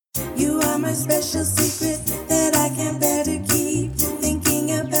You are my special secret that I can't bear to keep.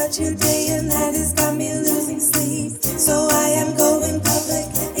 Thinking about you day and night has got me losing sleep. So I am going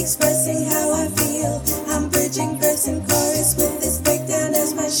public, expressing how I feel. I'm bridging verse and chorus with this breakdown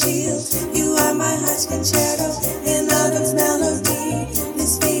as my shield. You are my heart's concerto in autumn's melody.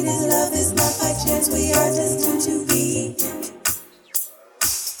 This fate is love is not by chance, we are destined to be.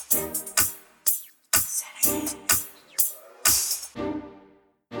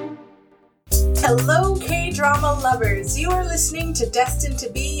 Hello, K-drama lovers. You are listening to Destined to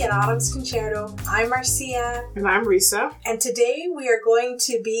Be an Autumn's Concerto. I'm Marcia. And I'm Risa. And today we are going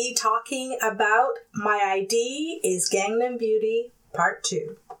to be talking about My ID is Gangnam Beauty Part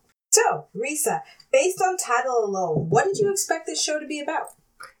 2. So, Risa, based on title alone, what did you expect this show to be about?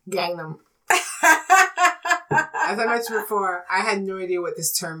 Gangnam. As I mentioned before, I had no idea what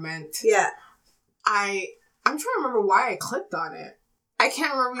this term meant. Yeah. I'm trying to remember why I clicked on it. I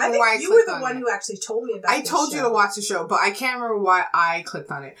can't remember why I clicked on it. You were the one who actually told me about it. I told you to watch the show, but I can't remember why I clicked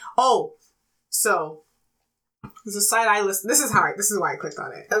on it. Oh, so there's a site I listen. This is why I clicked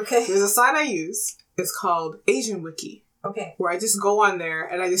on it. Okay. There's a site I use. It's called Asian Wiki. Okay. Where I just go on there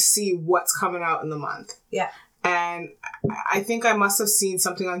and I just see what's coming out in the month. Yeah. And I think I must have seen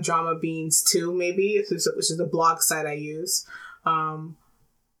something on Drama Beans too, maybe, which is a blog site I use. And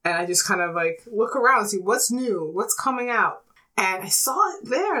I just kind of like look around and see what's new, what's coming out. And I saw it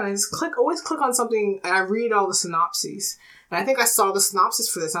there, and I just always click on something, and I read all the synopses. And I think I saw the synopsis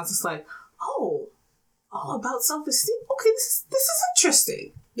for this, and I was just like, oh, all about self-esteem? Okay, this is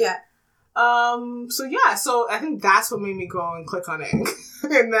interesting. Yeah. So I think that's what made me go and click on it.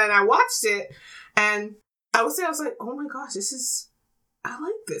 And then I watched it, and I was like, oh my gosh, I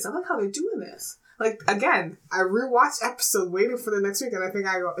like this. I like how they're doing this. Like, again, I rewatched episode waiting for the next week, and I think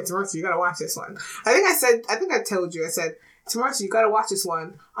I go, it's Marcia, you gotta watch this one. I think I told you, I said, Marcia, you gotta watch this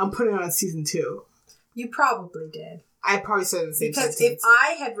one. I'm putting it on season 2. You probably did. I probably said it in the same sentence. Because if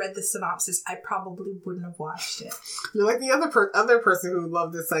I had read the synopsis, I probably wouldn't have watched it. You're like the other person who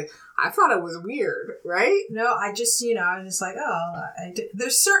loved this. Like, I thought it was weird, right? No, I'm just like,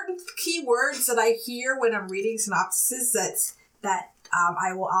 there's certain keywords that I hear when I'm reading synopses that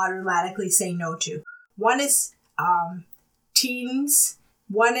I will automatically say no to. One is teens.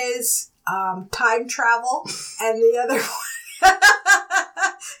 One is time travel, and the other one.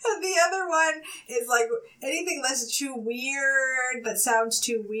 And the other one is like anything that's too weird, that sounds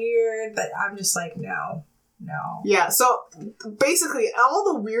too weird, but I'm just like, no. Yeah, so basically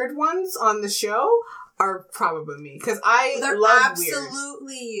all the weird ones on the show are probably me, because They're love weird.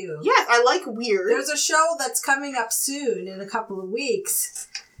 Absolutely you. Yes, I like weird. There's a show that's coming up soon in a couple of weeks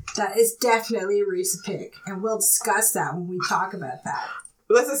that is definitely a Risa pick, and we'll discuss that when we talk about that.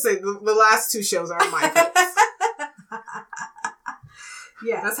 Let's just say the last 2 shows are my picks.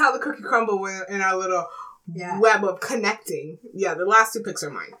 Yeah. That's how the cookie crumble went in our little web of connecting. Yeah, the last 2 picks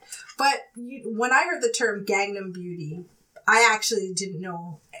are mine. But when I heard the term Gangnam Beauty, I actually didn't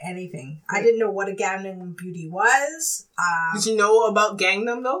know anything. I didn't know what a Gangnam Beauty was. Did you know about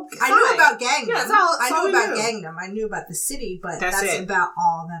Gangnam, though? I knew about Gangnam. Yeah, I knew about Gangnam. I knew about the city, but that's about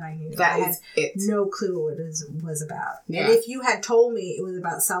all that I knew. I had no clue what it was about. Yeah. And if you had told me it was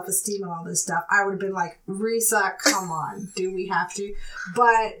about self-esteem and all this stuff, I would have been like, Risa, come on. Do we have to?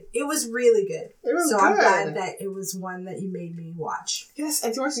 But it was really good. It was good. I'm glad that it was one that you made me watch. Yes,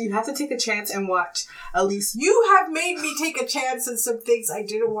 and George, you have to take a chance and watch at least. You have made me take a chance on some things I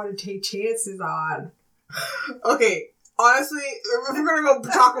didn't want to take chances on. Okay, honestly, if we're gonna go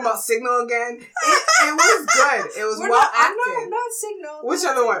talk about Signal again, it was good. It was acted. Not Signal. Which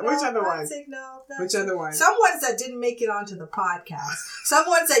other one? Which other one? Some ones that didn't make it onto the podcast. Some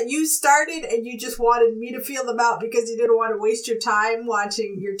ones that you started and you just wanted me to feel them out because you didn't want to waste your time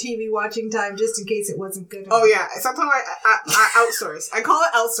your TV watching time just in case it wasn't good enough. Oh yeah, sometimes I outsource. I call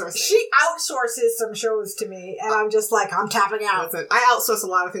it outsourcing. She outsources some shows to me, and I'm just like, I'm tapping out. Listen, I outsource a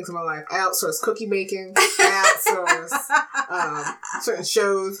lot of things in my life. I outsource cookie baking. I outsource certain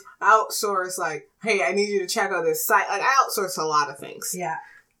shows. I outsource, like, hey, I need you to check out this site. Like, I outsource a lot of things. Yeah.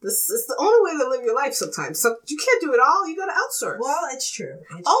 This is the only way to live your life sometimes. So you can't do it all. You gotta outsource. Well, it's true.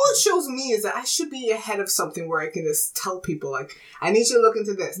 It shows me is that I should be ahead of something where I can just tell people, like, I need you to look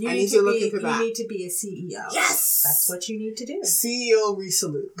into this. I need you to look into that. You need to be a CEO. Yes! That's what you need to do. CEO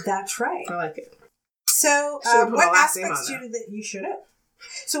resalute. That's right. I like it. So, what aspects you should have?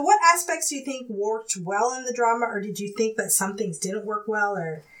 So what aspects do you think worked well in the drama, or did you think that some things didn't work well,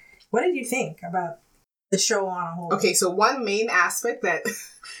 or what did you think about the show on a whole? Okay, so one main aspect that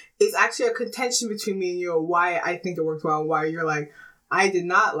is actually a contention between me and you, why I think it worked well and why you're like, I did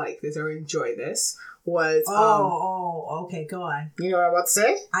not like this or enjoy this, was okay, go on. you know what I'm about to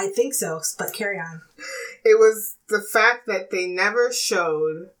say? I think so, but carry on. It was the fact that they never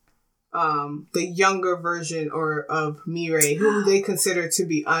showed the younger version of Mirai, who they consider to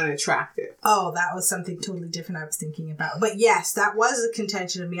be unattractive. Oh, that was something totally different I was thinking about. But yes, that was a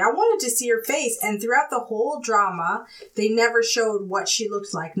contention of me. I wanted to see her face, and throughout the whole drama, they never showed what she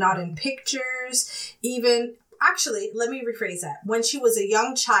looked like. Not in pictures, even... Actually, let me rephrase that. When she was a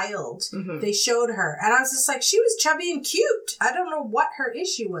young child, they showed her. And I was just like, she was chubby and cute. I don't know what her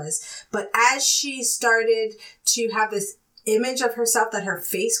issue was. But as she started to have this image of herself that her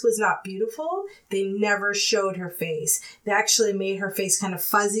face was not beautiful, they never showed her face. They actually made her face kind of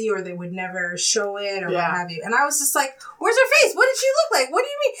fuzzy, or they would never show it, or what have you. And I was just like, where's her face? What did she look like? What do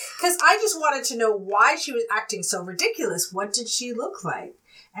you mean? Because I just wanted to know why she was acting so ridiculous. What did she look like?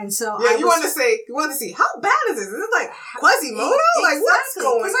 And so you want to see how bad is this? Is it like Quasimodo? Exactly. Like what's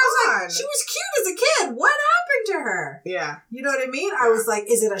going Because I was on? like, she was cute as a kid. What happened to her? Yeah. You know what I mean? I was like,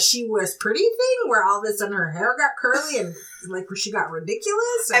 is it a she wears pretty thing where all of a sudden her hair got curly and like she got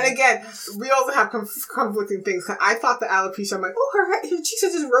ridiculous? And again, we also have conflicting things. I thought the alopecia, I'm like, oh, her cheeks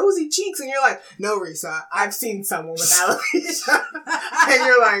are just rosy cheeks. And you're like, no, Risa, I've seen someone with alopecia. And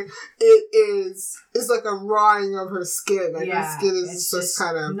you're like, it's like a rawing of her skin. Like her skin is just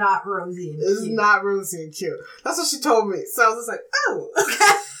kind of not rosy and cute. It's not rosy and cute. That's what she told me. So I was just like, oh.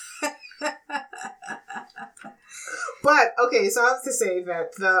 But, okay, so I have to say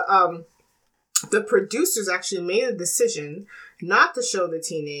that the producers actually made a decision not to show the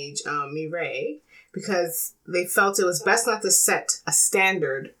teenage Mirai because they felt it was best not to set a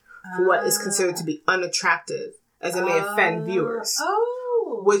standard for what is considered to be unattractive, as it may offend viewers.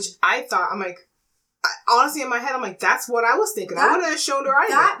 Oh. Which I thought, I'm like, honestly, in my head, I'm like, that's what I was thinking. I wouldn't have shown her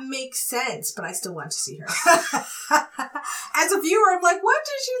either. That makes sense, but I still want to see her. As a viewer, I'm like, what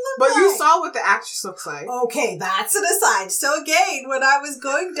does she look like? But you saw what the actress looks like. Okay, that's an aside. So again, when I was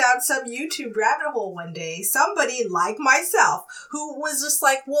going down some YouTube rabbit hole one day, somebody like myself, who was just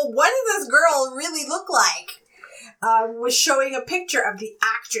like, well, what does this girl really look like? Was showing a picture of the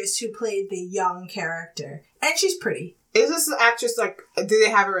actress who played the young character. And she's pretty. Is this the actress, like, did they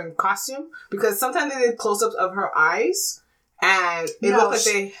have her in costume? Because sometimes they did close-ups of her eyes, and it looked like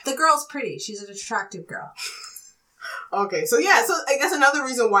they... The girl's pretty. She's an attractive girl. Okay, so yeah, so I guess another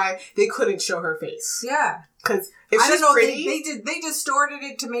reason why they couldn't show her face. Yeah. Because if I she's don't know, pretty... They distorted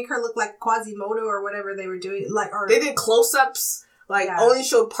it to make her look like Quasimodo or whatever they were doing. They did close-ups, only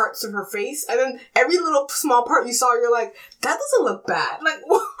showed parts of her face, and then every little small part you saw, you're like, that doesn't look bad. Like,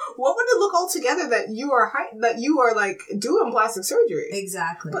 what would it look altogether that you are like doing plastic surgery?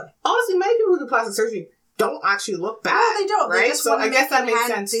 Exactly. But honestly, many people who do plastic surgery don't actually look bad. No, they don't. Right? They just so I guess that makes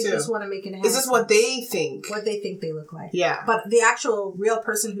sense too. They just want to make it Is this what they think? What they think they look like. Yeah. But the actual real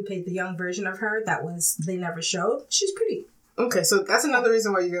person who played the young version of her, they never showed, she's pretty. Okay, so that's another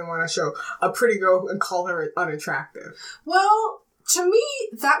reason why you didn't want to show a pretty girl and call her unattractive. Well, to me,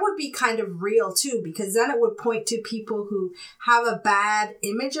 that would be kind of real too, because then it would point to people who have a bad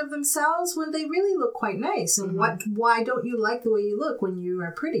image of themselves when they really look quite nice. And why don't you like the way you look when you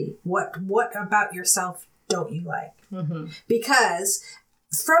are pretty? What about yourself don't you like? Mm-hmm. Because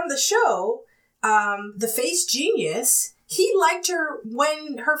from the show, The Face Genius, he liked her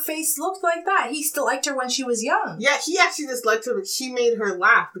when her face looked like that. He still liked her when she was young. Yeah, he actually just liked her. She made her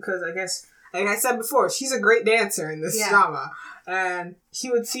laugh because I guess, like I said before, she's a great dancer in this drama. And he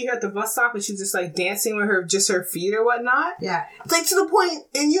would see her at the bus stop and she was just like dancing with her feet or whatnot. Yeah. Like to the point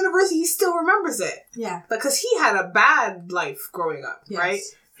in university he still remembers it. Yeah. Because he had a bad life growing up, right?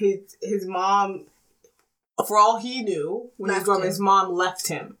 His mom, for all he knew, when he was growing up, his mom left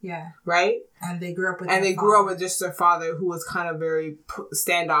him. Yeah. Right? And they grew up with grew up with just their father who was kind of very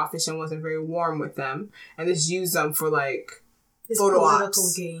standoffish and wasn't very warm with them. And just used them for like his photo political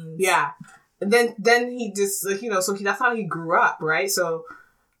ops. gains. Yeah. And then he just, like, that's how he grew up, right? So,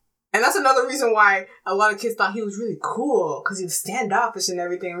 and that's another reason why a lot of kids thought he was really cool, because he was standoffish and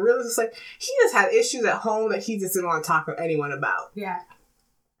everything. And really, just like, he just had issues at home that he just didn't want to talk to anyone about. Yeah.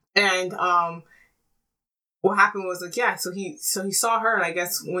 And, what happened was, like, so he saw her, and I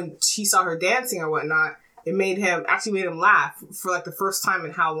guess when she saw her dancing or whatnot, it made him laugh for, like, the first time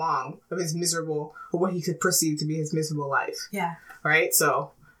in how long of his miserable, or what he could perceive to be his miserable life. Yeah. Right?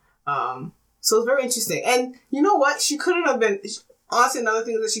 So it's very interesting. And you know what? She couldn't have been... Honestly, another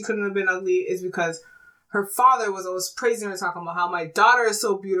thing that she couldn't have been ugly is because her father was always praising her, talking about how my daughter is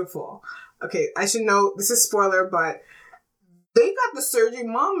so beautiful. Okay, I should know, this is spoiler, but they got the surgery.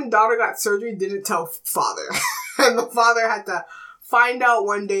 Mom and daughter got surgery, didn't tell father. And the father had to find out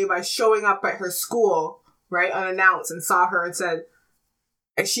one day by showing up at her school, right, unannounced, and saw her and said...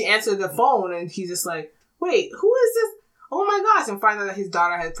 And she answered the phone, and he's just like, wait, who is this? Oh my gosh, and find out that his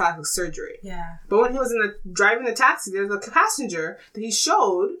daughter had plastic surgery. Yeah. But when he was driving the taxi, there's a passenger that he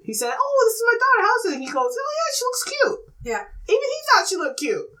showed. He said, oh, this is my daughter. How's it? And he goes, oh yeah, she looks cute. Yeah. Even he thought she looked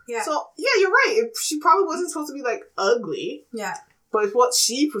cute. Yeah. So, yeah, you're right. She probably wasn't supposed to be, like, ugly. Yeah. But it's what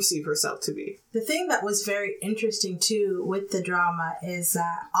she perceived herself to be. The thing that was very interesting, too, with the drama is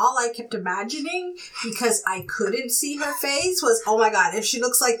that all I kept imagining, because I couldn't see her face, was, oh my God, if she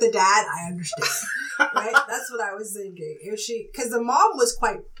looks like the dad, I understand. Right? That's what I was thinking. Because the mom was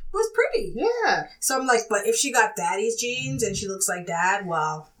pretty. Yeah. So I'm like, but if she got daddy's genes and she looks like dad,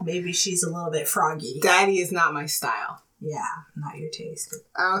 well, maybe she's a little bit froggy. Daddy is not my style. Yeah, not your taste.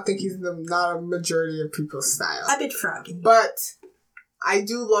 I don't think he's not a majority of people's style. A bit froggy. But I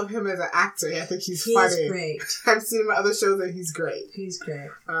do love him as an actor. I think he's funny. He's great. I've seen him in other shows and he's great. He's great.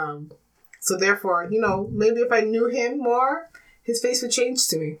 So therefore, maybe if I knew him more, his face would change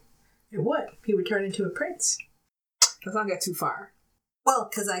to me. It would. He would turn into a prince. Let's not get too far. Well,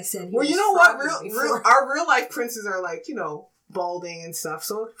 because I said he well, was you know what? Our real life princes are like, balding and stuff.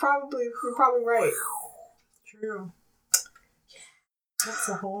 So you're probably right. True. That's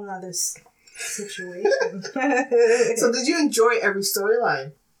a whole nother situation. So did you enjoy every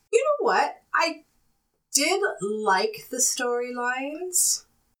storyline? You know what? I did like the storylines.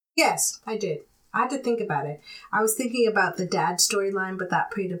 Yes, I did. I had to think about it. I was thinking about the dad storyline, but that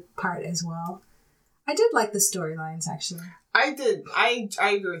played a part as well. I did like the storylines, actually. I did. I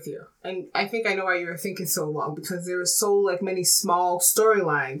agree with you. And I think I know why you were thinking so long, because there were so, many small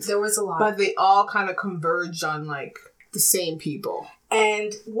storylines. There was a lot. But they all kind of converged on, the same people.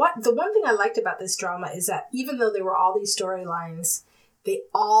 And the one thing I liked about this drama is that even though there were all these storylines, they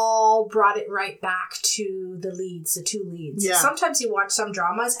all brought it right back to the two leads. Yeah. Sometimes you watch some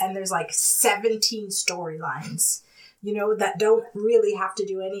dramas and there's 17 storylines, that don't really have to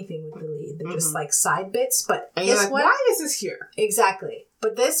do anything with the lead. They're just side bits. But and this you're one, why is this here? Exactly.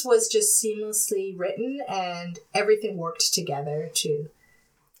 But this was just seamlessly written and everything worked together too.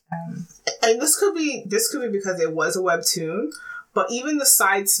 And this could be because it was a webtoon, but even the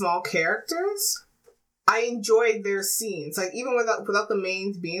side small characters, I enjoyed their scenes. Even without the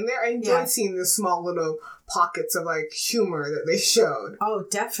mains being there, I enjoyed seeing the small little pockets of humor that they showed. Oh,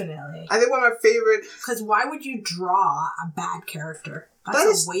 definitely. I think one of my favorite. Because why would you draw a bad character?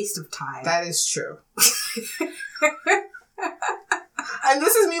 That's a waste of time. That is true. And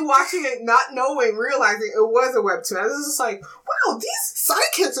this is me watching it, not realizing it was a webtoon. I was just like, wow, these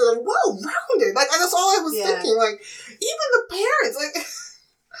sidekicks are well-rounded. That's all I was thinking. Even the parents,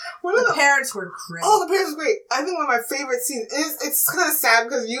 the parents were great. Oh, the parents were great. I think one of my favorite scenes is, it's kind of sad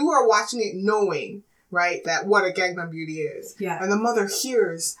because you are watching it knowing, right, that what a Gangnam Beauty is. Yeah. And the mother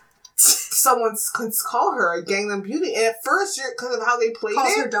hears someone call her a Gangnam Beauty. And at first, because of how they played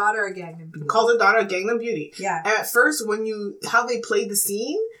Calls her daughter a Gangnam Beauty. Calls her daughter a Gangnam Beauty. Yeah. And at first, how they played the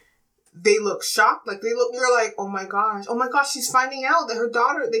scene, they look shocked. You're like, oh my gosh, she's finding out that her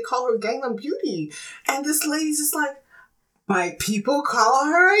daughter, they call her Gangnam Beauty. And this lady's just like, my people call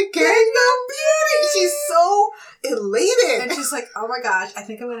her a Gangnam Beauty. She's so elated. And she's like, oh my gosh, I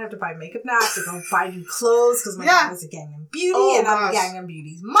think I'm going to have to buy makeup now. I have to go buy new clothes because my daughter's a Gangnam Beauty and I'm Gangnam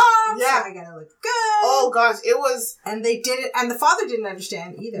Beauty's mom. Yeah. So I got to look good. Oh gosh, it was. And they did it. And the father didn't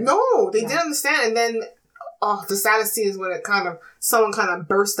understand either. No, they didn't understand. And then, the saddest scene is when someone kind of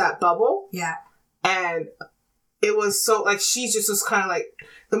burst that bubble. Yeah. And it was so, she just was kind of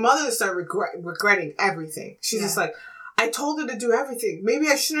the mother started regretting everything. She's just like, I told her to do everything. Maybe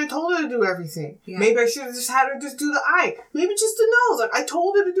I shouldn't have told her to do everything. Yeah. Maybe I should have just had her just do the eye. Maybe just the nose. I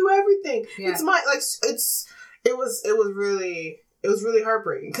told her to do everything. Yeah. It's my, it was really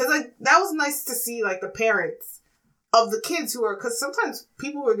heartbreaking. Because, that was nice to see, the parents of the kids who are, because sometimes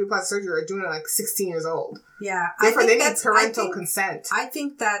people who do plastic surgery are doing it 16 years old. Yeah. Therefore, they need parental consent. I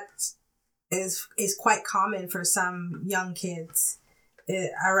think that is quite common for some young kids.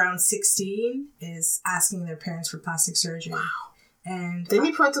 Around 16 is asking their parents for plastic surgery. Wow. And they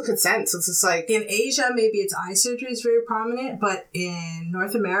need parental consent, so it's just in Asia, maybe it's eye surgery is very prominent, but in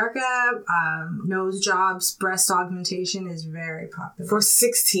North America, nose jobs, breast augmentation is very popular. For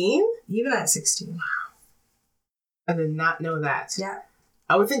 16? Even at 16. Wow. I did not know that. Yeah.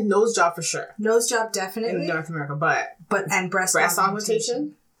 I would think nose job for sure. Nose job definitely. In North America, but and breast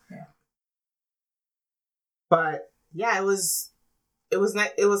augmentation. Yeah. But yeah, it was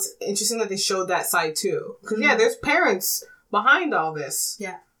interesting that they showed that side too. Because there's parents behind all this.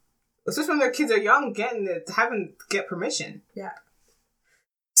 Yeah. Especially when their kids are young, get permission. Yeah.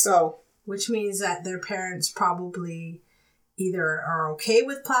 So. Which means that their parents probably either are okay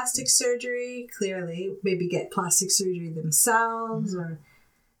with plastic surgery, clearly, maybe get plastic surgery themselves, or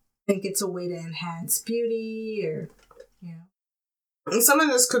think it's a way to enhance beauty, or And some of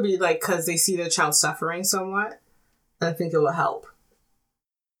this could be like because they see their child suffering somewhat, and I think it will help.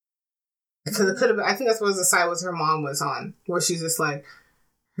 Because it could have been, I think that's what the side was her mom was on, where she's just like,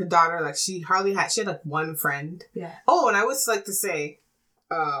 her daughter, like she had like one friend. Yeah. Oh, and I would like to say,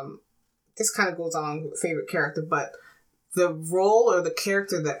 this kind of goes on with favorite character, but the role or the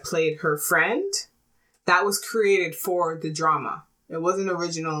character that played her friend, that was created for the drama. It wasn't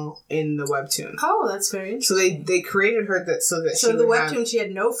original in the webtoon. Oh, that's very So interesting. they created her that so that So she the would webtoon, have, she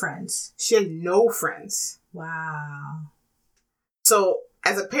had no friends. she had no friends. Wow. So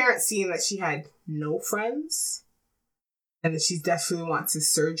as a parent, seeing that she had no friends and that she definitely wants this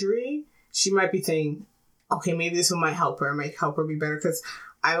surgery, she might be thinking, okay, maybe this one might help her. It might help her be better because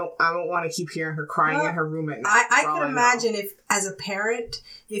I don't want to keep hearing her crying in her room at night. I could imagine if, as a parent,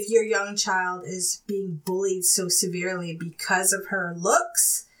 if your young child is being bullied so severely because of her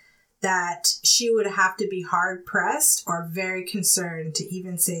looks, that she would have to be hard pressed or very concerned to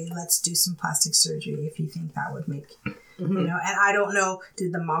even say, let's do some plastic surgery if you think that would make, you know. And I don't know,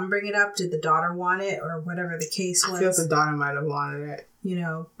 did the mom bring it up? Did the daughter want it, or whatever the case was? I feel the daughter might have wanted it. You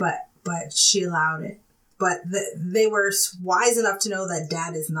know, but she allowed it. But they were wise enough to know that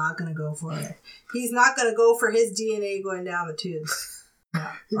dad is not going to go for it. He's not going to go for his DNA going down the tube.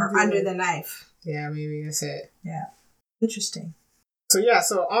 Or under the knife. Yeah, maybe that's it. Yeah. Interesting. So yeah,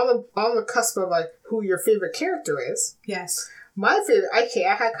 so on the cusp of like who your favorite character is. Yes. My favorite, I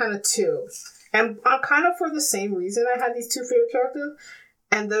had kind of two. And kind of for the same reason I had these two favorite characters.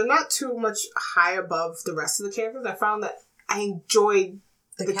 And they're not too much high above the rest of the characters. I found that I enjoyed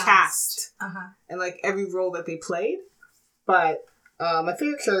the cast and like every role that they played. But my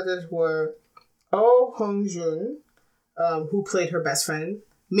favorite characters were Oh Hong-jun, who played her best friend,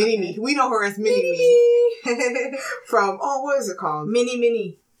 Mini Me. We know her as Mini Me. From, what is it called?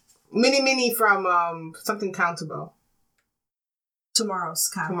 Mini from something Countable. Tomorrow's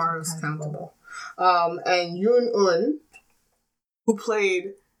Countable. And Yoon Un, who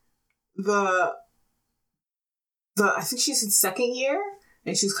played the I think she's in second year.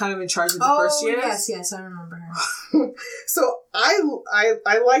 And she's kind of in charge of the first year. Yes, I remember her. So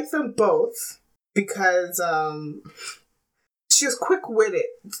I like them both because she was quick-witted.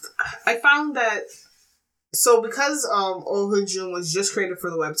 I found that because Oh Hoon-jun was just created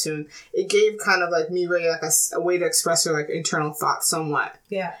for the webtoon, it gave kind of like Mireille like a way to express her like internal thoughts somewhat.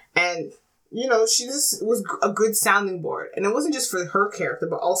 Yeah. And you know, she just was a good sounding board, and it wasn't just for her character,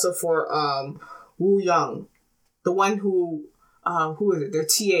 but also for Woo Young, the one who is it? Their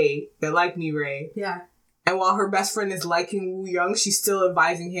TA that like Mireille. Yeah. And while her best friend is liking Woo Young, she's still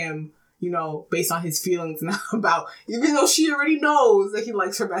advising him, you know, based on his feelings and about, even though she already knows that he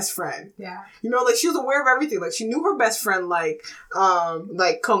likes her best friend. Yeah. You know, like she was aware of everything. Like she knew her best friend like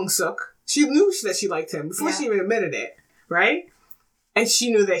Kong Suk. She knew that she liked him before she even admitted it, right? And she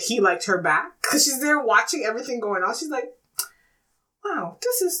knew that he liked her back because she's there watching everything going on. She's like, wow,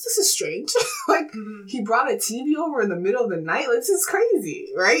 this is strange. Like, he brought a TV over in the middle of the night. Like, this is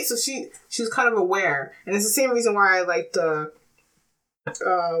crazy, right? So she was kind of aware. And it's the same reason why I like the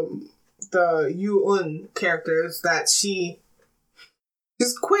Yoo-eun characters, that she's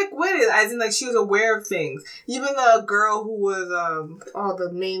quick-witted, as in, like, she was aware of things. Even the girl who was, the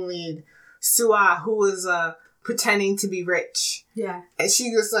main lead, Sua, who was, pretending to be rich. Yeah. And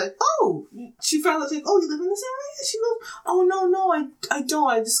she was like, she found out, like, you live in this area? She goes, no, I don't.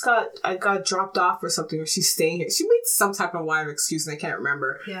 I got dropped off or something, or she's staying here. She made some type of wild excuse and I can't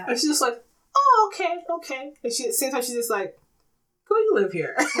remember. Yeah. And she's just like, okay. And she, at the same time, she's just like, go, you live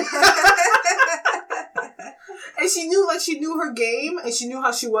here. And she knew her game, and she knew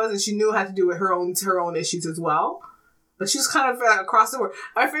how she was, and she knew how to do with her own issues as well. But she was kind of across the board.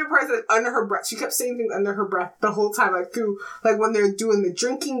 My favorite part is that under her breath, she kept saying things under her breath the whole time, like through, like when they're doing the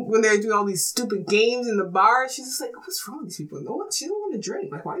drinking, when they're doing all these stupid games in the bar. She's just like, what's wrong with these people? She don't want to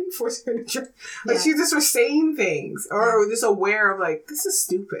drink. Like, why are you forcing her to drink? Like, she just was saying things, or just aware of like, this is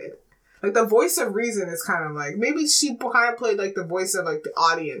stupid. Like, the voice of reason is kind of like, maybe she kind of played like the voice of like the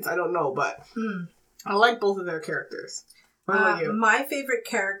audience. I don't know, but I like both of their characters. What about you? My favorite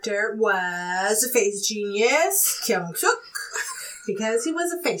character was a face genius, Kyung Suk, because he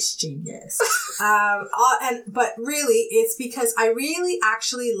was a face genius. But really, it's because I really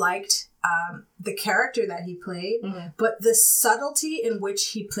actually liked the character that he played, but the subtlety in which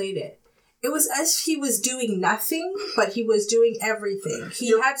he played it. It was as if he was doing nothing, but he was doing everything.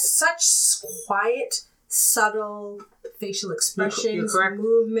 He had such quiet, subtle facial expressions,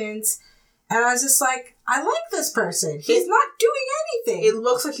 movements. And I was just like, I like this person. He's not doing anything. It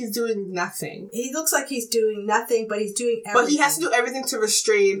looks like he's doing nothing. He looks like he's doing nothing, but he's doing everything. But he has to do everything to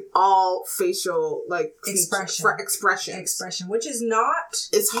restrain all facial, like, expression, which is not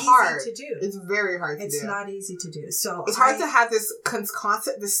it's easy hard to do. It's very hard to do. It's not easy to do. So it's hard to have this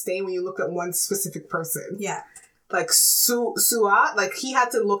constant disdain when you look at one specific person. Yeah. Like Sua, like he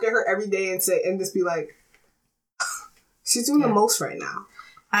had to look at her every day and just be like, she's doing the most right now.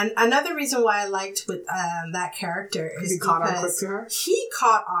 And another reason why I liked with that character is he caught on quick to her. He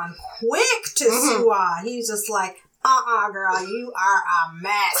caught on quick to Sua. He's just like, girl, you are a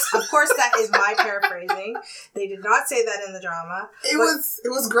mess. Of course, that is my paraphrasing. They did not say that in the drama. It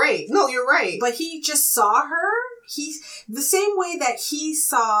was great. No, you're right. But he just saw her. The same way that he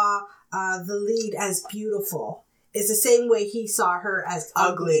saw the lead as beautiful is the same way he saw her as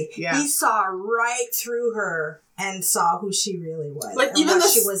ugly. Yeah. He saw right through her and saw who she really was. Like, and even what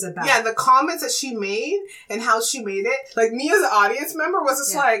she was about. Yeah, the comments that she made and how she made it. Like, me as an audience member was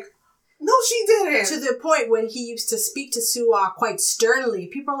just like, no, she didn't. To the point when he used to speak to Sua quite sternly.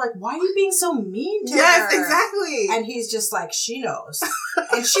 People are like, why are you being so mean to her? Yes, exactly. And he's just like, she knows.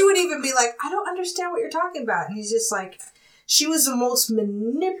 And she would even be like, I don't understand what you're talking about. And he's just like, she was the most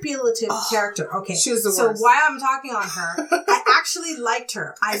manipulative character. Okay, she was the so worst. Why I'm talking on her, I actually liked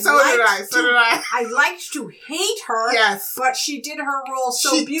her. So did I. I liked to hate her. Yes. But she did her role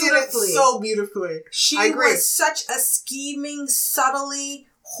so she beautifully. Did it so beautifully. She I agree. was such a scheming, subtly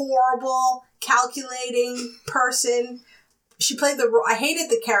horrible, calculating person. She played the role. I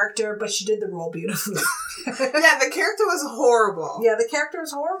hated the character, but she did the role beautifully. Yeah, the character was horrible. Yeah, the character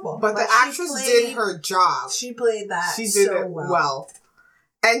was horrible. But the actress did her job. She played that She did so it well.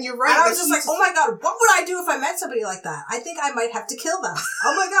 And you're right. And I was just like, oh my God, what would I do if I met somebody like that? I think I might have to kill them.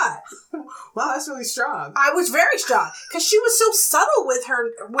 Oh my God. Wow, that's really strong. I was very strong. Because she was so subtle with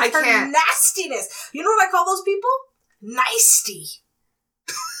her nastiness. You know what I call those people? Nicety.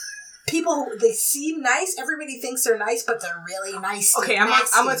 People, they seem nice. Everybody thinks they're nice, but they're really nice. Okay, I'm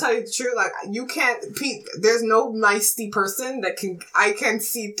gonna tell you the truth. Like, you can't, Pete. There's no nicety person that I can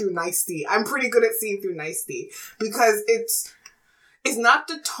see through nicety. I'm pretty good at seeing through nicety because it's not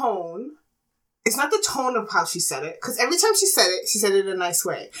the tone. It's not the tone of how she said it. Because every time she said it in a nice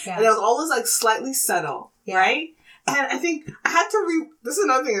way, and it was always like slightly subtle, right? And I think I had to this is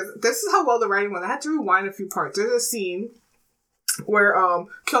another thing. This is how well the writing was. I had to rewind a few parts. There's a scene where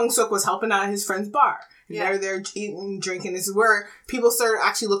Kyung-suk was helping out at his friend's bar. And they're there eating, drinking. This is where people started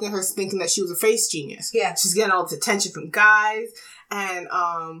actually looking at her thinking that she was a face genius. Yeah. She's getting all this attention from guys. And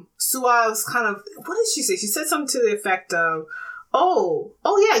Sua was kind of, what did she say? She said something to the effect of, oh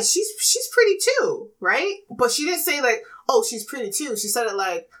yeah, she's pretty too, right? But she didn't say like, oh, she's pretty too. She said it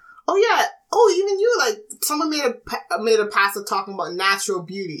like, oh yeah, oh, even you, like, someone made a pass of talking about natural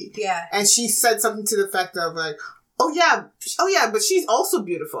beauty. Yeah. And she said something to the effect of like, oh yeah, but she's also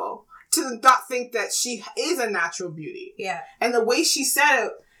beautiful. To not think that she is a natural beauty. Yeah. And the way she said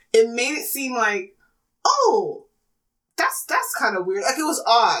it made it seem like, oh, that's kind of weird. Like, it was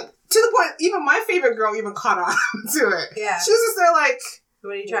odd. To the point, even my favorite girl even caught on to it. Yeah. She was just there like,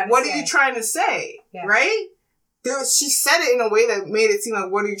 what are you trying to say? Yeah. Right? She said it in a way that made it seem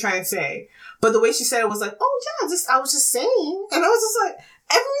like, what are you trying to say? But the way she said it was like, oh yeah, I was just saying. And I was just like,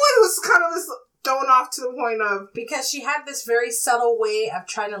 everyone was kind of this thrown off to the point of... Because she had this very subtle way of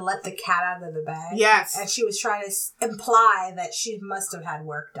trying to let the cat out of the bag. Yes. And she was trying to imply that she must have had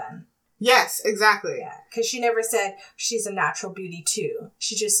work done. Yes, exactly. Yeah, because she never said she's a natural beauty too.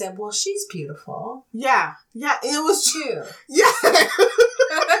 She just said, well, she's beautiful. Yeah, it was true. Yeah.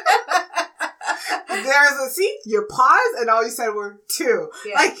 You paused and all you said were two.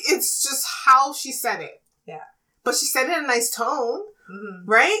 Yeah. Like, it's just how she said it. Yeah. But she said it in a nice tone,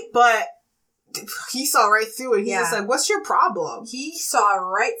 right? But... he saw right through it. He just said, what's your problem? He saw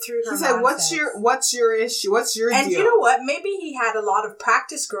right through her. He said, what's your issue? What's your deal? And you know what? Maybe he had a lot of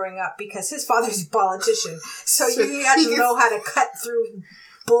practice growing up because his father's a politician. So he had to know how to cut through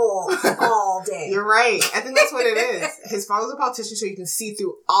bull all day. You're right. I think that's what it is. His father's a politician, so you can see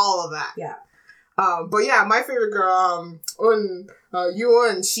through all of that. Yeah. But yeah, my favorite girl,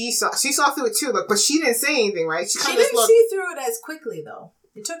 Yoon, she saw through it too. But she didn't say anything, right? She didn't see through it as quickly though.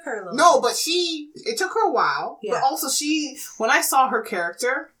 It took her a little bit. But it took her a while. Yeah. But also when I saw her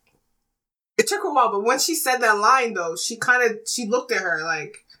character, it took her a while. But when she said that line though, she looked at her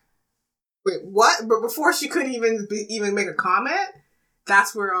like, wait, what? But before she could even make a comment,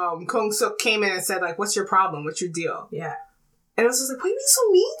 that's where Kyung-suk came in and said like, what's your problem? What's your deal? Yeah. And it was just like, why are you being so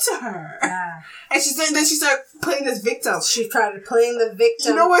mean to her? Yeah. And then she started playing this victim. She started playing the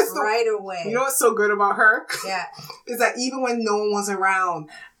victim right away. You know what's so good about her? Yeah. Is that even when no one was around,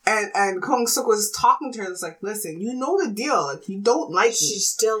 and Kong Suk was talking to her. It's like, listen, you know the deal. Like, you don't like me. She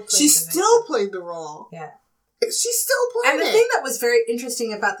still played the role. Yeah. She still played it. And the thing that was very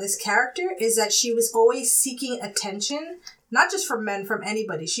interesting about this character is that she was always seeking attention, not just from men, from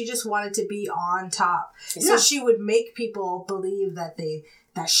anybody. She just wanted to be on top. So she would make people believe that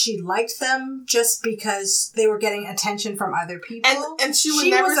she liked them just because they were getting attention from other people. And she would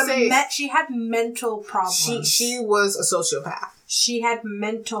never say... she had mental problems. She was a sociopath. She had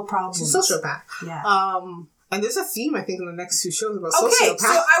mental problems. She's a sociopath. Yeah. And there's a theme, I think, in the next 2 shows about sociopaths. sociopaths. Okay,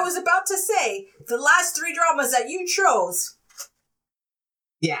 so I was about to say, the last 3 dramas that you chose...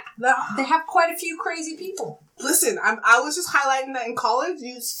 Yeah. They have quite a few crazy people. Listen, I was just highlighting that in college.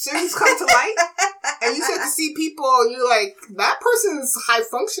 Things come to light, and you start to see people, and you're like, that person's high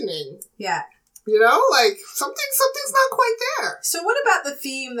functioning. Yeah. You know, like something's not quite there. So what about the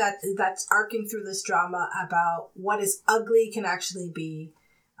theme that's arcing through this drama about what is ugly can actually be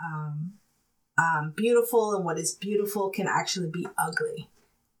beautiful, and what is beautiful can actually be ugly?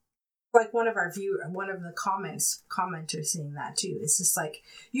 Like one of the commenters saying that too. It's just like,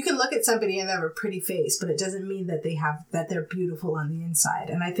 you can look at somebody and they have a pretty face, but it doesn't mean that they're beautiful on the inside.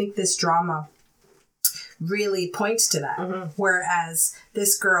 And I think this drama really points to that. Mm-hmm. Whereas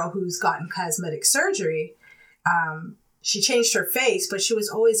this girl who's gotten cosmetic surgery, she changed her face, but she was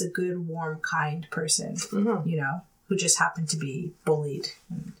always a good, warm, kind person, mm-hmm. you know, who just happened to be bullied.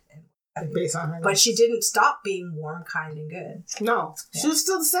 Based on her. But she didn't stop being warm, kind, and good. No. Yeah. She was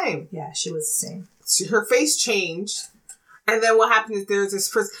still the same. Yeah, she was the same. Her face changed. And then what happened is there's this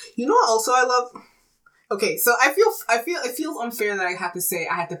person... You know what also I love? Okay, so I feel it feels unfair that I have to say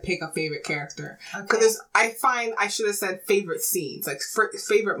I have to pick a favorite character. Because I find I should have said favorite scenes, like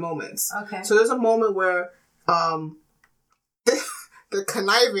favorite moments. Okay. So there's a moment where the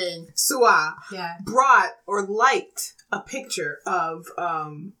conniving Sua brought or liked a picture of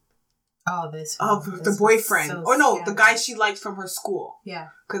the boyfriend, the guy she liked from her school. Yeah,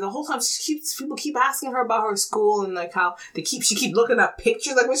 because the whole time people keep asking her about her school and like how she keep looking up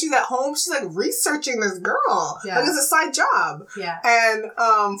pictures. Like when she's at home, she's like researching this girl. Yeah, like it's a side job. Yeah,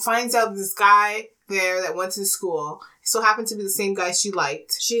 and finds out this guy there that went to the school so happened to be the same guy she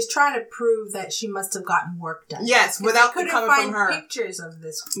liked. She's trying to prove that she must have gotten work done. Yes, without coming from her. Pictures of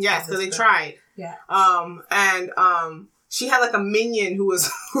this. Yes, because they tried. Yeah. She had like a minion who was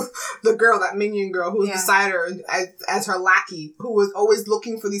that minion girl who was beside her as her lackey, who was always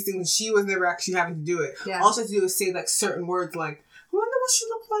looking for these things and she was never actually having to do it. Yeah. All she had to do was say like certain words like, I wonder what she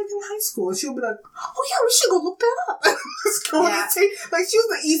looked like in high school. And she'll be like, oh yeah, we should go look that up. Like she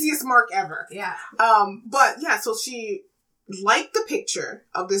was the easiest mark ever. Yeah. But yeah, so she liked the picture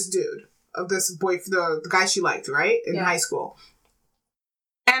of this dude, of this boy, the guy she liked, right? In high school.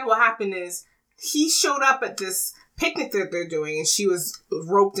 And what happened is he showed up at this picnic that they're doing, and she was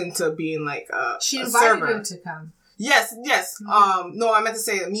roped into being like she invited him to come. Yes. Mm-hmm. No, I meant to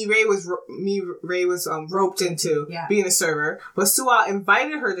say that Ray was roped into being a server, but Sua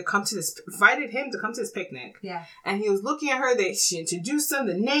invited him to come to this picnic. Yeah, and he was looking at her. She introduced him,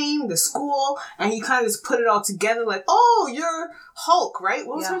 the name, the school, and he kind of just put it all together. Like, oh, you're Hulk, right?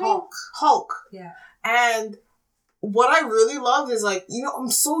 What was her name? Hulk. Yeah, and what I really loved is like, you know, I'm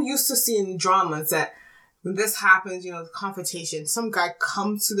so used to seeing dramas that when this happens, you know, the confrontation, some guy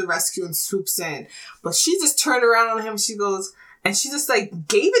comes to the rescue and swoops in. But she just turned around on him. She goes, and she just like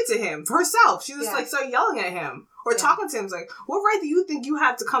gave it to him for herself. She just like started yelling at him or talking to him. It's like, what right do you think you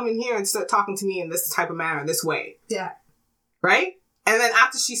have to come in here and start talking to me in this type of manner, this way? Yeah. Right? And then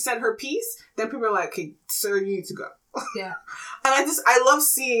after she said her piece, then people are like, okay, sir, you need to go. Yeah. And I love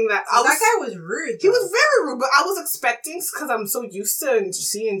seeing that. That guy was rude. He was very rude, but I was expecting, because I'm so used to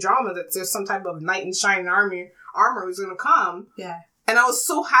seeing drama, that there's some type of knight in shining armor who's going to come. Yeah. And I was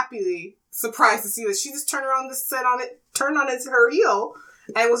so happily surprised to see that she just turned around turned on it to her heel,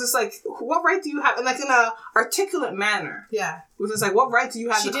 and was just like, what right do you have? And like in a articulate manner. Yeah. It was just like, what right do you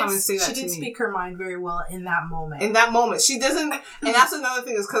have to come and say that to me? She did speak her mind very well in that moment. In that moment. She doesn't, and that's another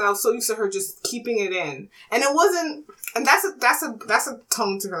thing, is because I was so used to her just keeping it in. And it wasn't, and that's a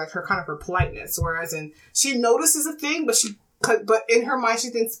tone to her, like her kind of her politeness. Whereas she notices a thing, but in her mind, she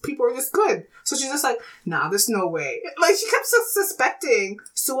thinks people are just good. So she's just like, nah, there's no way. Like, she kept suspecting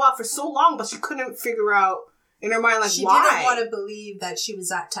Sua for so long, but she couldn't figure out in her mind, like, she why? She didn't want to believe that she was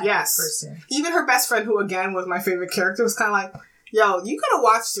that type of person. Even her best friend, who again was my favorite character, was kind of like, yo, you gotta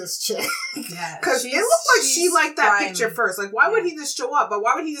watch this chick. Yeah. Because it looked like she liked that picture first. Like, why would he just show up? But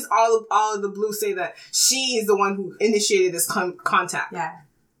why would he just all of the blue say that she is the one who initiated this contact? Yeah.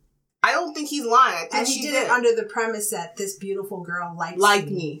 I don't think he's lying. I think he did it under the premise that this beautiful girl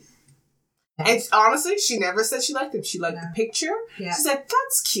liked me. And honestly, she never said she liked him. She liked the picture. Yeah. She said,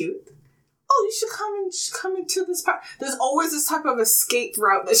 "That's cute. Oh, you should come into this part." There's always this type of escape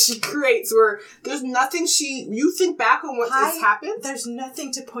route that she creates where there's nothing you think back on what has happened. There's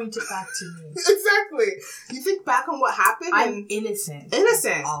nothing to point it back to me. Exactly. You think back on what happened. I'm innocent.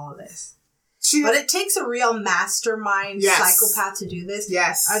 Innocent. All of this. But it takes a real mastermind psychopath to do this.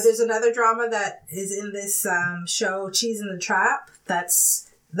 Yes. There's another drama that is in this show, Cheese in the Trap, that's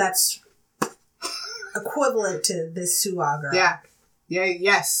equivalent to this Suwa girl. Yeah. Yeah.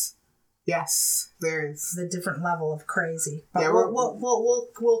 Yes. Yes. There is the different level of crazy. But yeah,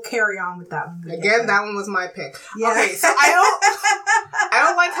 we'll carry on with that one. Again, that one was my pick. Yeah. Okay, so I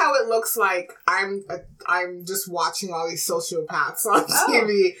don't like how it looks like I'm just watching all these sociopaths on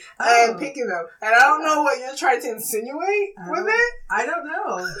TV and picking them, and I don't know what you're trying to insinuate with it. I don't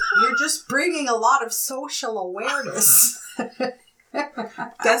know. You're just bringing a lot of social awareness.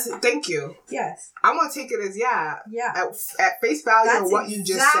 Thank you. Yes. I'm gonna take it as at face value of what you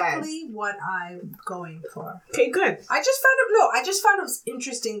just said. That's exactly what I'm going for. Okay, good. I just found it was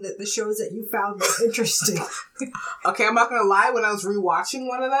interesting that the shows that you found were interesting. Okay, I'm not gonna lie. When I was rewatching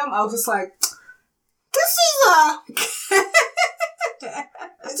one of them, I was just like, "This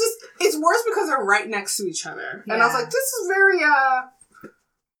is it's worse because they're right next to each other," and I was like, "This is very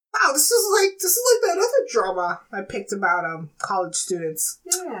Wow, this is like that other drama I picked about college students.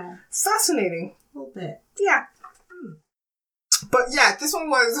 Yeah. Fascinating. A little bit. Yeah. But yeah, this one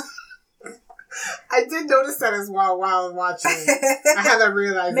was I did notice that as well while I was watching. I had that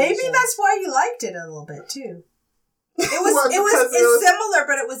realization. Maybe that's why you liked it a little bit too. It was similar,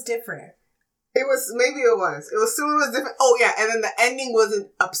 but it was different. It was similar, it was different. Oh yeah, and then the ending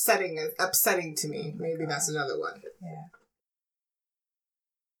wasn't upsetting to me. Maybe that's another one. Yeah.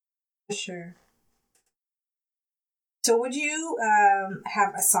 Sure. So would you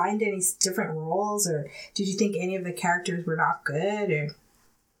have assigned any different roles, or did you think any of the characters were not good, or?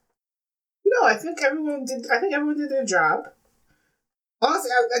 No, I think everyone did their job.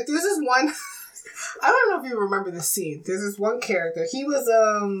 Honestly, there's this one. I don't know if you remember the scene. There's this one character. He was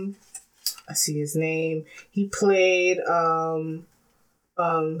I see his name. He played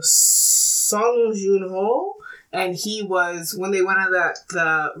Song Joon-ho. And he was, when they went on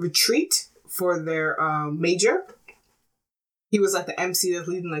the retreat for their major, he was like the MC that's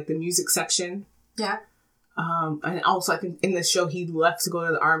leading like the music section. Yeah. And also I think in the show he left to go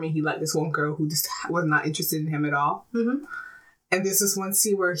to the army. He liked this one girl who just was not interested in him at all. Mm-hmm. And there's this one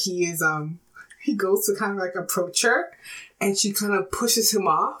scene where he is, he goes to kind of like approach her and she kind of pushes him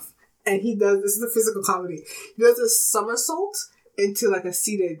off. And this is a physical comedy. He does a somersault into like a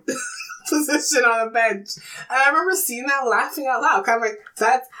seated position on a bench. And I remember seeing that, laughing out loud. Kind of like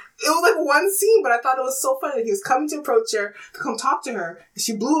that. It was like one scene, but I thought it was so funny. He was coming to approach her, to come talk to her. And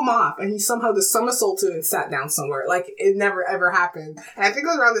she blew him off, and he somehow just somersaulted and sat down somewhere. Like it never ever happened. And I think it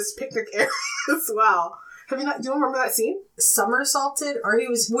was around this picnic area as well. Do you remember that scene? Somersaulted? Or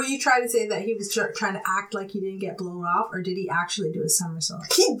were you trying to say that he was trying to act like he didn't get blown off, or did he actually do a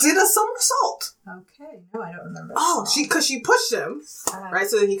somersault? He did a somersault. Okay. No, I don't remember. Oh, because she pushed him, right?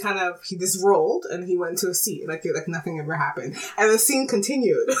 So then he just rolled and he went into a seat like nothing ever happened. And the scene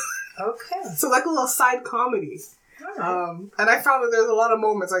continued. Okay. So like a little side comedy. Right. And I found that there's a lot of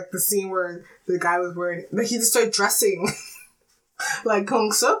moments like the scene where the guy was wearing, like he just started dressing like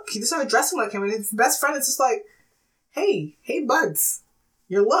Kong Suk. He just started dressing like him, and his best friend is just like, hey buds,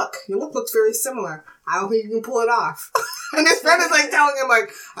 your look looks very similar. I don't think you can pull it off. And his friend is like telling him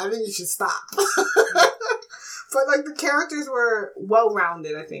like, I think you should stop. But like the characters were well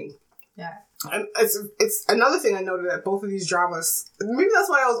rounded, I think. Yeah. And it's another thing I noted that both of these dramas, maybe that's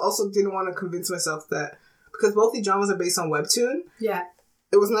why I also didn't want to convince myself that, because both these dramas are based on webtoon. Yeah.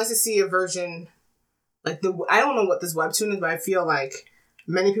 It was nice to see a version. Like I don't know what this webtoon is, but I feel like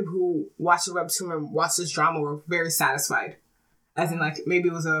many people who watch the webtoon and watch this drama were very satisfied. As in, like, maybe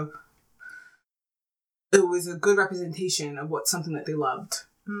it was a good representation of something that they loved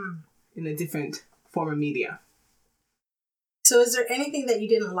in a different form of media. So is there anything that you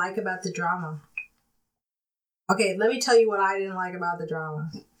didn't like about the drama? Okay, let me tell you what I didn't like about the drama.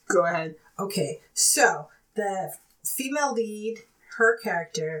 Go ahead. Okay, so the female lead, her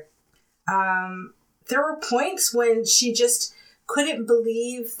character, there were points when she just couldn't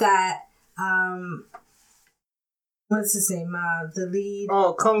believe that, what's his name? The lead.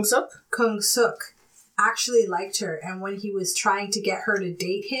 Oh, Kong Suk? Kong Suk actually liked her. And when he was trying to get her to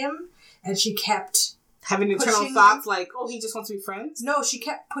date him, and she kept having internal thoughts like, oh, he just wants to be friends? No, she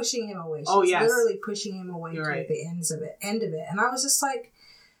kept pushing him away. She was literally pushing him away You're right. The end of it. And I was just like,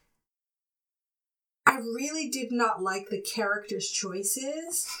 I really did not like the character's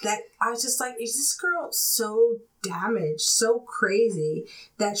choices. That I was just like, is this girl so damaged, so crazy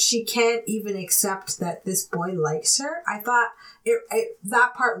that she can't even accept that this boy likes her? I thought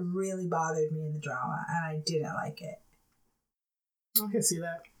that part really bothered me in the drama, and I didn't like it. I can see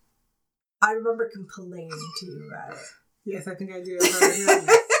that. I remember complaining to you about it. Yes, I think I do.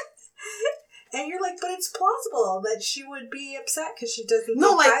 And you're like, but it's plausible that she would be upset because she doesn't No,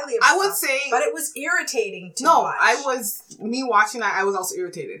 think like, highly of I would herself. say... But it was irritating to No, watch. me watching that, I was also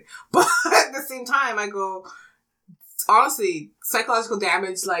irritated. But at the same time, I go, honestly, psychological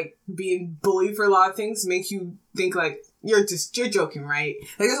damage, like, being bullied for a lot of things, make you think, like, you're joking, right?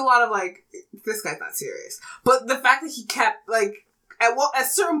 Like, there's a lot of, like, this guy's not serious. But the fact that he kept, like, at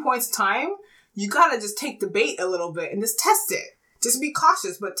certain points in time, you gotta just take the bait a little bit and just test it. Just be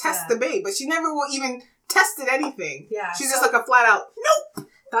cautious, but test the bait. But she never will even tested anything. Yeah. She's just like a flat out, nope!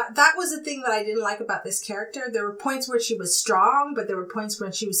 That was the thing that I didn't like about this character. There were points where she was strong, but there were points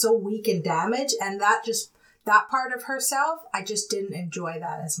when she was so weak and damaged, and that part of herself, I just didn't enjoy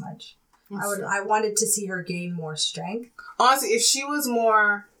that as much. I wanted to see her gain more strength. Honestly, if she was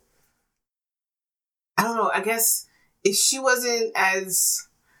more, I don't know, I guess if she wasn't as,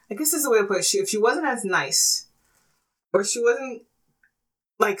 I guess this is the way to put it, if she wasn't as nice, or she wasn't,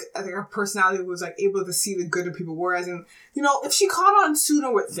 like, I think her personality was, like, able to see the good in people, whereas if she caught on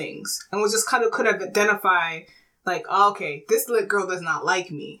sooner with things, and was just kind of could have identified, like, oh, okay, this girl does not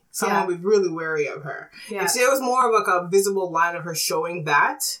like me, someone would be really wary of her. Yeah. If there was more of, like, a visible line of her showing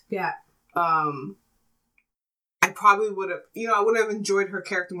that, I probably would have, I would have enjoyed her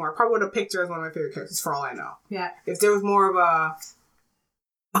character more. I probably would have picked her as one of my favorite characters, for all I know. Yeah. If there was more of a,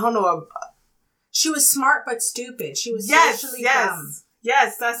 I don't know, she was smart but stupid. She was socially dumb.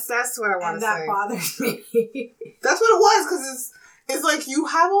 Yes, that's what I want to say. And that bothers me. That's what it was, because it's like you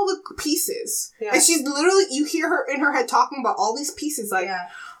have all the pieces. Yeah. And she's literally, you hear her in her head talking about all these pieces, like,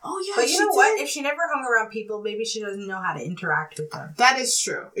 oh yeah, but you know what? If she never hung around people, maybe she doesn't know how to interact with them. That is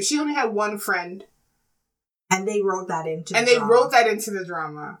true. If she only had one friend. And they wrote that into the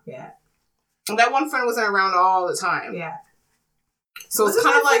drama. Yeah. And that one friend wasn't around all the time. Yeah. So it's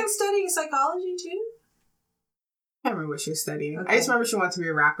kind of like studying psychology too? I can't remember what she was studying. Okay. I just remember she wanted to be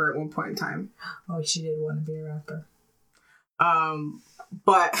a rapper at one point in time. Oh, she did want to be a rapper.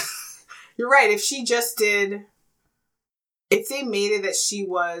 But you're right. If she just did, if they made it that she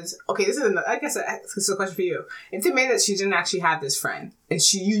was okay, this is a question for you. If they made it that she didn't actually have this friend, and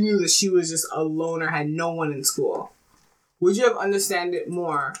you knew that she was just alone or had no one in school, would you have understood it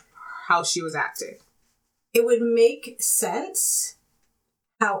more how she was acting? It would make sense.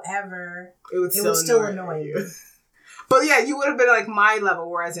 However, it would still annoy you. But yeah, you would have been like my level,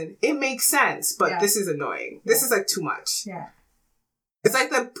 whereas it makes sense, but this is annoying. This is like too much. Yeah. It's like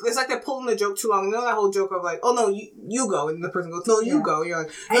they're pulling the joke too long. You know that whole joke of like, oh no, you go, and the person goes, no, you go. And you're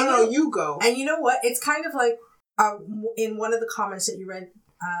like, no, you go. And you know what? It's kind of like in one of the comments that you read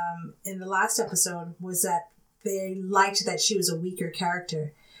in the last episode was that they liked that she was a weaker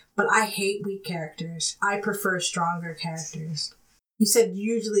character, but I hate weak characters. I prefer stronger characters. You said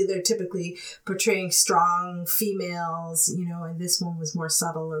usually they're typically portraying strong females, and this one was more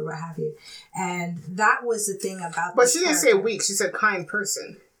subtle or what have you. And that was the thing about But she didn't say weak, she said kind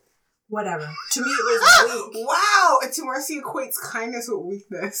person. Whatever. To me it was weak. Wow! And to Marcy equates kindness with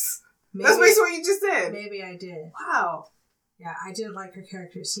weakness. That's basically what you just did. Maybe I did. Wow. Yeah, I didn't like her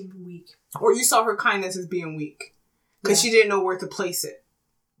character. It seemed weak. Or you saw her kindness as being weak. Because she didn't know where to place it.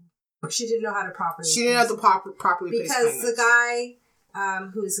 She didn't know how to properly She didn't have to properly place because kindness. The guy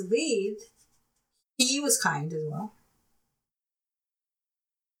who's the lead, he was kind as well.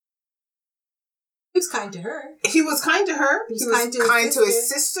 He was kind to her. He was kind to her. He was kind to his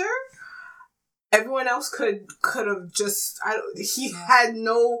sister. Everyone else could have just. He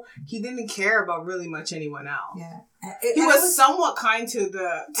didn't care about really much anyone else. Yeah. He was somewhat kind to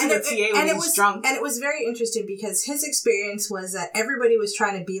the TA when he was drunk. And it was very interesting because his experience was that everybody was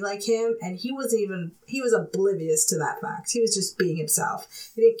trying to be like him, and he was oblivious to that fact. He was just being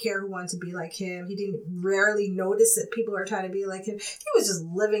himself. He didn't care who wanted to be like him. He didn't rarely notice that people are trying to be like him. He was just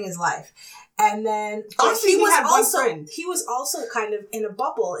living his life. And then honestly, he was also kind of in a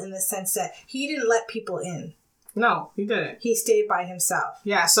bubble in the sense that he didn't let people in. No, he didn't. He stayed by himself.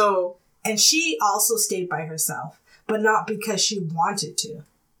 Yeah, so... And she also stayed by herself. But not because she wanted to.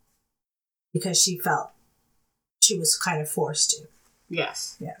 Because she felt she was kind of forced to.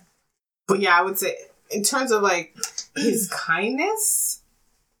 Yes. Yeah. But yeah, I would say, in terms of like his kindness,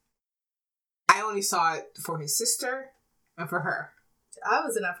 I only saw it for his sister and for her. That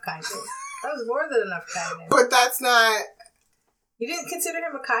was enough kindness. That was more than enough kindness. But that's not... You didn't consider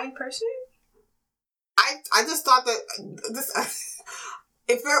him a kind person? I just thought that this.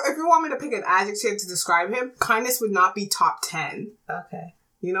 If you want me to pick an adjective to describe him, kindness would not be top 10. Okay.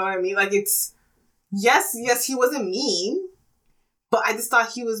 You know what I mean? Like, it's... Yes, he wasn't mean, but I just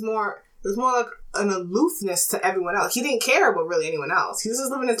thought he was more... It was more like an aloofness to everyone else. He didn't care about really anyone else. He was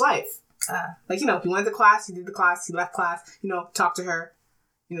just living his life. Like, you know, he went to class, he did the class, he left class, you know, talked to her,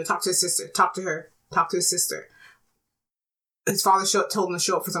 you know, talked to his sister, talked to her, talked to his sister. His father told him to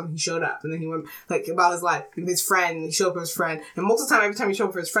show up for something. He showed up, and then he went like about his life. His friend, he showed up for his friend, and most of the time, every time he showed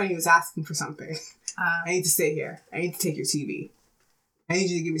up for his friend, he was asking for something. I need to stay here. I need to take your TV. I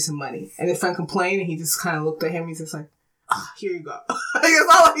need you to give me some money. And his friend complained, and he just kind of looked at him. He's just like, here you go.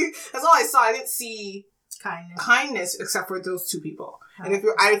 That's all I saw. I didn't see kindness except for those two people. And if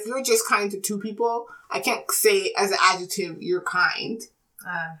you're just kind to two people, I can't say as an adjective you're kind.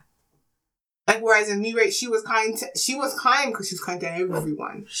 Like, whereas in Me, she was kind because she was kind to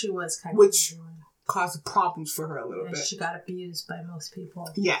everyone. She was kind to everyone. Caused problems for her a little bit. She got abused by most people.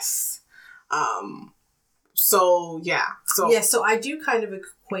 Yes. So I do kind of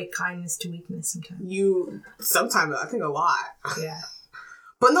equate kindness to weakness sometimes. Sometimes, I think a lot. Yeah.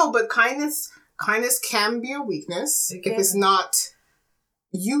 But kindness can be a weakness if it's not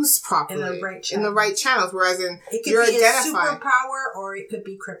used properly. In the right channels. Whereas it could be a superpower or it could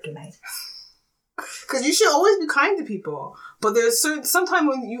be kryptonite. Because you should always be kind to people. But there's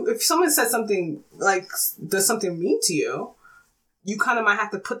sometimes if someone says something, like, does something mean to you, you kind of might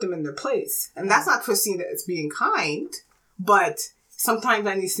have to put them in their place. And that's not perceived that it's being kind, but sometimes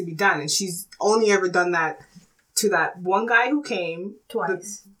that needs to be done. And she's only ever done that to that one guy who came.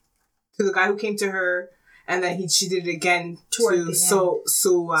 Twice. To the guy who came to her, and then she did it again to Suad.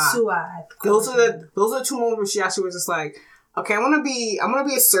 Those are the two moments where she actually was just like, okay, I'm gonna be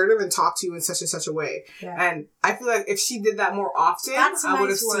assertive and talk to you in such and such a way. Yeah. And I feel like if she did that more often, I would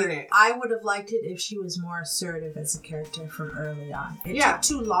have seen it. I would have liked it if she was more assertive as a character from early on. It took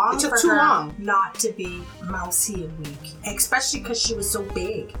too long for her not to be mousy and weak, especially because she was so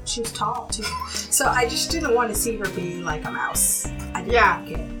big. She was tall too, so I just didn't want to see her be like a mouse. I didn't like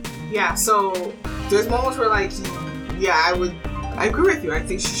it. Yeah. So there's moments where, like, I agree with you. I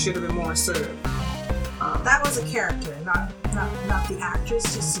think she should have been more assertive. That was a character, not the actress,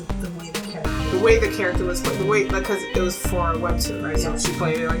 just the way the character. The way the character was played, because it was for a webtoon, right? Yeah. So she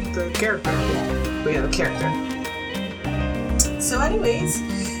played it like the character. Yeah. But yeah, the character. So, anyways,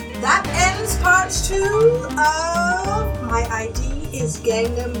 that ends part 2 of My ID is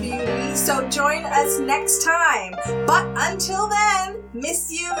Gangnam Beauty. So join us next time. But until then, miss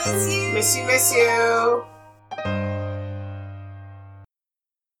you. Miss you.